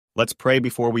Let's pray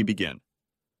before we begin.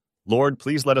 Lord,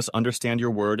 please let us understand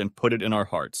your word and put it in our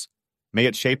hearts. May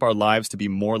it shape our lives to be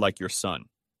more like your Son.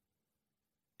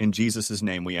 In Jesus'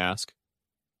 name we ask.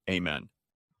 Amen.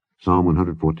 Psalm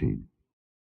 114.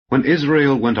 When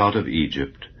Israel went out of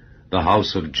Egypt, the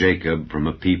house of Jacob from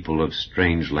a people of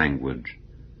strange language,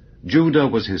 Judah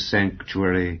was his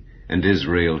sanctuary, and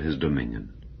Israel his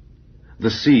dominion. The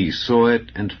sea saw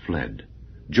it and fled.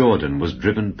 Jordan was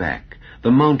driven back.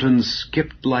 The mountains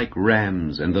skipped like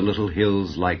rams, and the little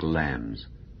hills like lambs.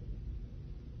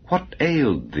 What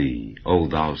ailed thee, O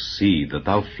thou sea, that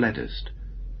thou fleddest?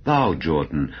 Thou,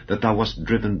 Jordan, that thou wast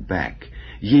driven back?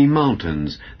 Ye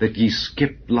mountains, that ye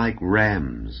skipped like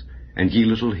rams, and ye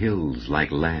little hills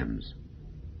like lambs?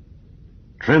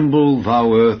 Tremble,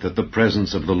 thou earth, at the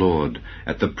presence of the Lord,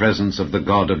 at the presence of the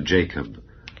God of Jacob,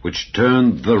 which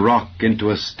turned the rock into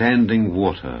a standing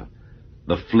water,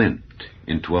 the flint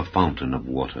into a fountain of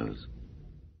waters.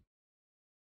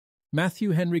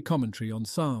 Matthew Henry Commentary on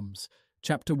Psalms,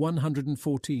 chapter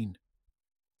 114.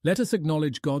 Let us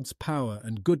acknowledge God's power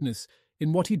and goodness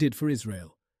in what he did for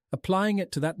Israel, applying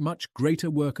it to that much greater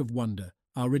work of wonder,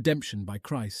 our redemption by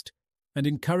Christ, and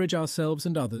encourage ourselves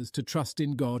and others to trust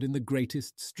in God in the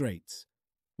greatest straits.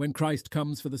 When Christ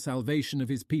comes for the salvation of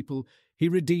his people, he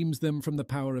redeems them from the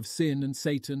power of sin and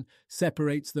Satan,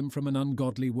 separates them from an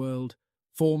ungodly world,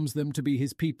 forms them to be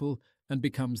his people, and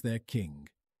becomes their king.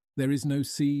 There is no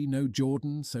sea, no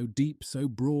Jordan, so deep, so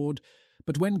broad,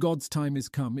 but when God's time is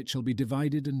come, it shall be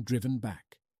divided and driven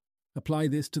back. Apply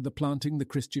this to the planting the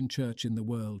Christian church in the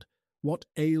world. What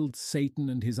ailed Satan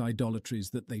and his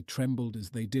idolatries that they trembled as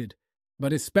they did?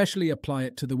 But especially apply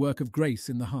it to the work of grace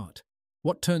in the heart.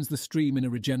 What turns the stream in a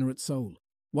regenerate soul?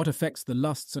 What affects the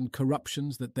lusts and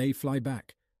corruptions that they fly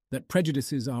back, that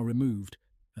prejudices are removed,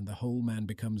 and the whole man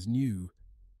becomes new?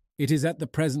 It is at the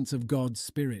presence of God's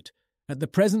Spirit, at the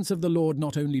presence of the Lord,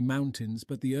 not only mountains,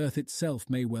 but the earth itself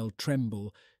may well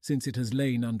tremble, since it has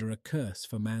lain under a curse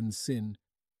for man's sin.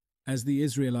 As the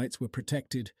Israelites were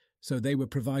protected, so they were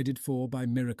provided for by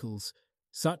miracles.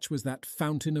 Such was that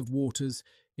fountain of waters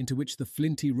into which the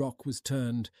flinty rock was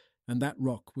turned, and that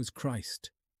rock was Christ.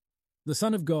 The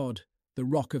Son of God, the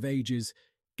Rock of ages,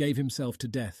 gave himself to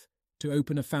death, to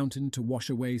open a fountain to wash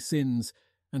away sins,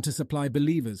 and to supply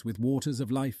believers with waters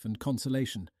of life and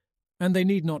consolation. And they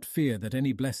need not fear that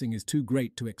any blessing is too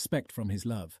great to expect from his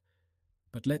love.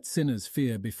 But let sinners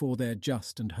fear before their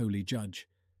just and holy judge.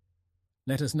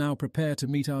 Let us now prepare to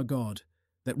meet our God,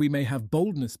 that we may have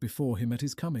boldness before him at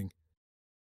his coming.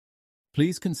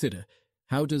 Please consider,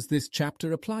 how does this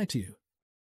chapter apply to you?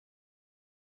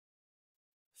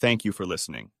 Thank you for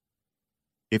listening.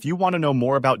 If you want to know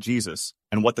more about Jesus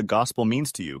and what the gospel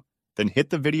means to you, then hit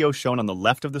the video shown on the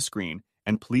left of the screen,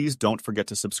 and please don't forget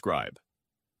to subscribe.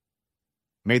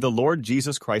 May the Lord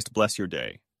Jesus Christ bless your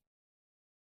day.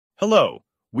 Hello,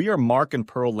 we are Mark and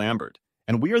Pearl Lambert,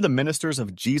 and we are the ministers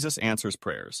of Jesus Answers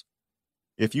Prayers.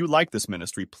 If you like this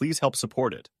ministry, please help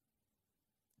support it.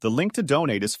 The link to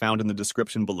donate is found in the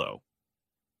description below.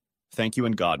 Thank you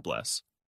and God bless.